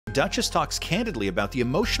Duchess talks candidly about the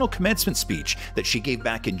emotional commencement speech that she gave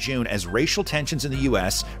back in June as racial tensions in the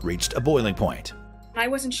U.S. reached a boiling point. I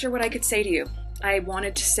wasn't sure what I could say to you. I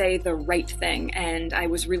wanted to say the right thing, and I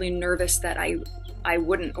was really nervous that I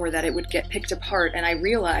wouldn't, or that it would get picked apart, and I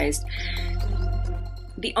realized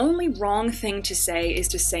the only wrong thing to say is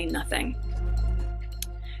to say nothing.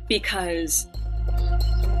 Because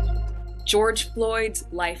George Floyd's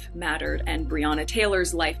life mattered, and Breonna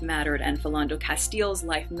Taylor's life mattered, and Philando Castile's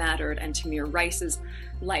life mattered, and Tamir Rice's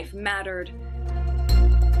life mattered.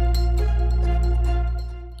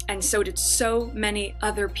 And so did so many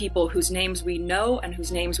other people whose names we know and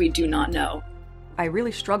whose names we do not know. I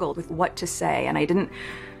really struggled with what to say, and I didn't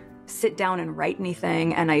sit down and write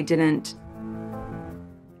anything, and I didn't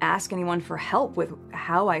ask anyone for help with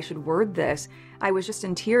how I should word this. I was just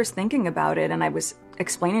in tears thinking about it, and I was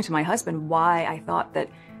explaining to my husband why I thought that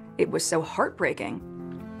it was so heartbreaking.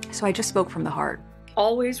 So I just spoke from the heart.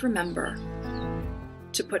 Always remember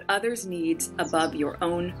to put others' needs above your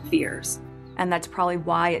own fears. And that's probably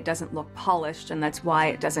why it doesn't look polished, and that's why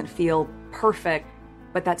it doesn't feel perfect,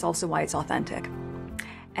 but that's also why it's authentic.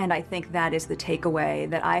 And I think that is the takeaway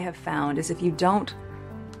that I have found, is if you don't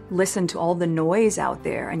listen to all the noise out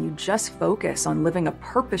there and you just focus on living a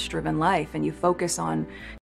purpose-driven life, and you focus on